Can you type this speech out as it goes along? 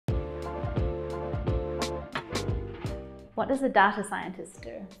What does a data scientist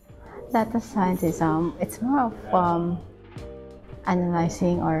do? Data scientist, it's more of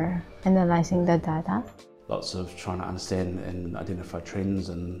analyzing the data. Lots of trying to understand and identify trends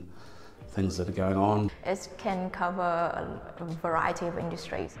and things that are going on. It can cover a variety of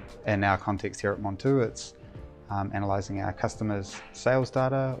industries. In our context here at Montoux, it's analysing our customers' sales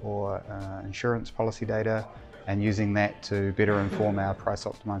data or insurance policy data and using that to better inform our price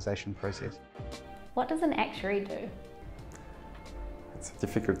optimisation process. What does an actuary do? It's a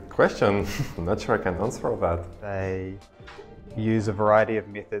difficult question. I'm not sure I can answer that. They use a variety of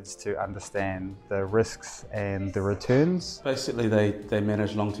methods to understand the risks and the returns. Basically, they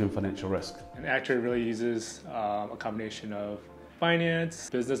manage long-term financial risk. An actuary really uses a combination of finance,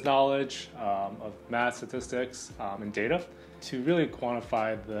 business knowledge, of math, statistics, and data to really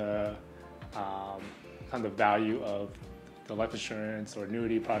quantify the kind of value of the life insurance or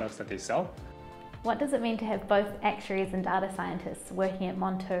annuity products that they sell. What does it mean to have both actuaries and data scientists working at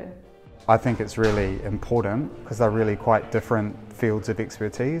Montoux? I think it's really important because they're really quite different fields of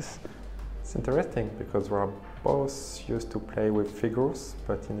expertise. It's interesting because we're both used to play with figures,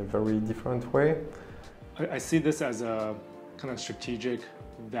 but in a very different way. I see this as a kind of strategic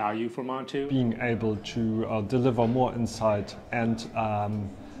value for Montoux. Being able to deliver more insight and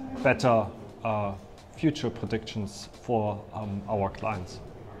better future predictions for our clients.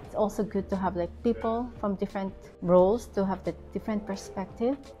 It's also good to have people from different roles to have the different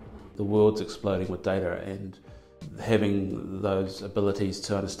perspective. The world's exploding with data, and having those abilities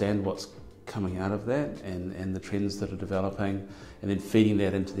to understand what's coming out of that and the trends that are developing, and then feeding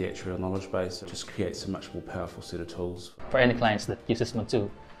that into the actuarial knowledge base, it just creates a much more powerful set of tools. For any clients that uses Montoux,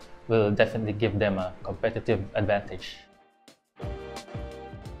 will definitely give them a competitive advantage.